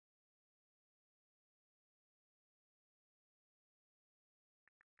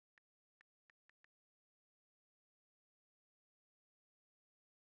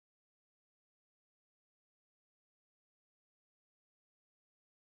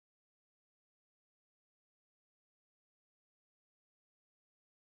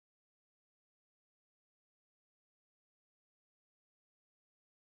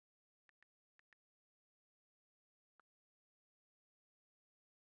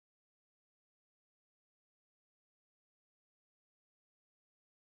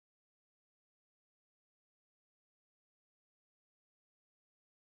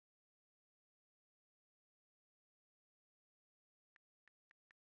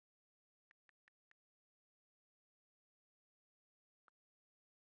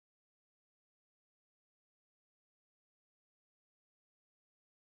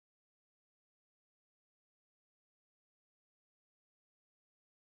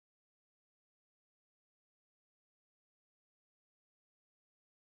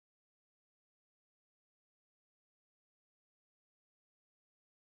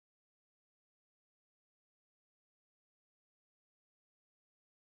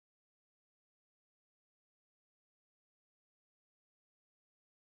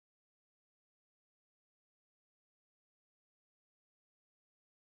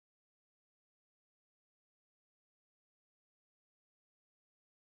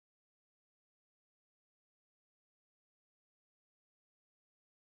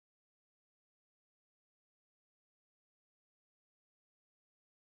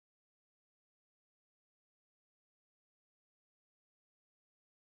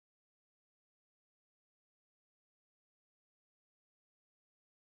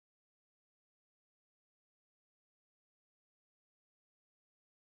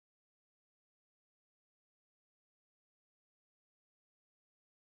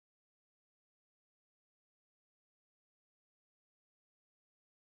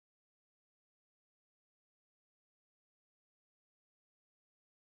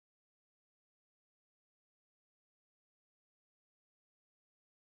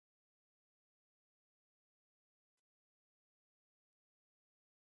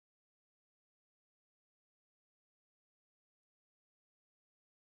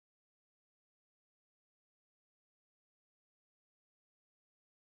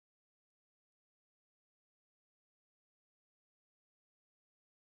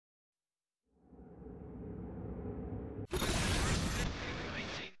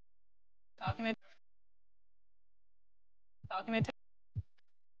Talking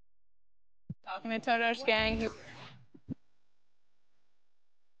to gang.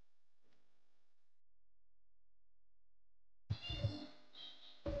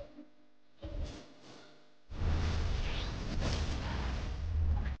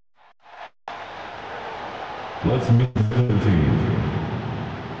 Let's meet the team.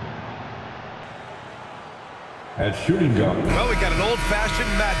 At shooting guard. Well, we got an old-fashioned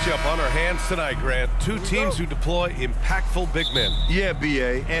matchup on our hands tonight, Grant. Two teams who deploy impactful big men. Yeah,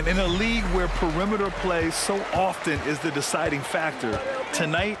 B.A., and in a league where perimeter play so often is the deciding factor,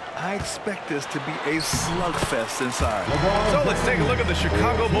 tonight I expect this to be a slugfest inside. So let's take a look at the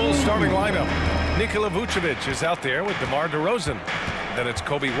Chicago Bulls starting lineup. Nikola Vucevic is out there with DeMar DeRozan. Then it's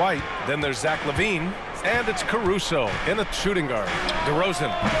Kobe White. Then there's Zach LaVine. And it's Caruso in the shooting guard.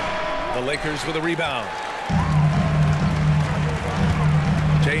 DeRozan. The Lakers with a rebound.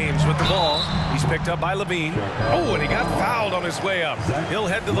 James with the ball. He's picked up by LaVine. Oh, and he got fouled on his way up. He'll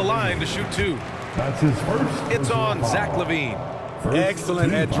head to the line to shoot two. That's his first. It's on Zach LaVine.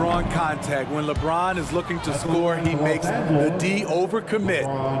 Excellent at drawing contact. When LeBron is looking to score, he makes the D overcommit.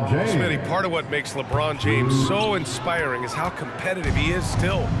 Smitty, part of what makes LeBron James so inspiring is how competitive he is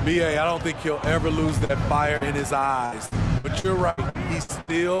still. B.A., I don't think he'll ever lose that fire in his eyes. But you're right, he's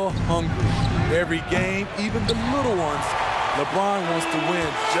still hungry. Every game, even the little ones, LeBron wants to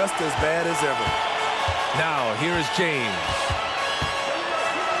win just as bad as ever. Now, here is James.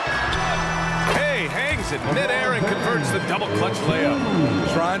 Hey, hangs it midair and converts the double clutch layup.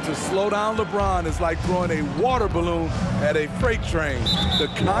 Trying to slow down LeBron is like throwing a water balloon at a freight train. The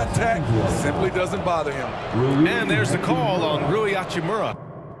contact simply doesn't bother him. And there's the call on Rui Hachimura.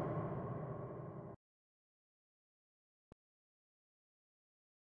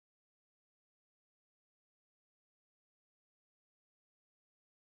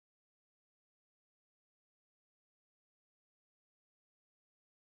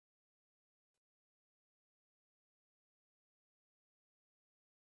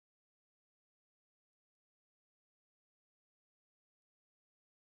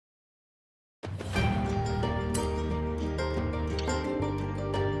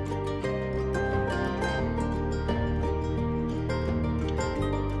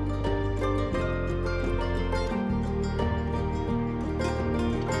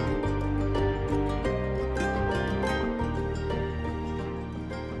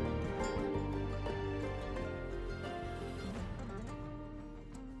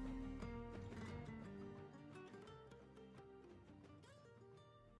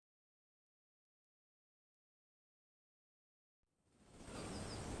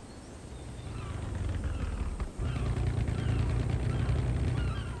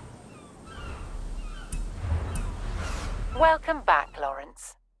 Welcome back,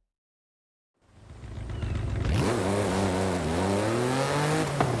 Lawrence.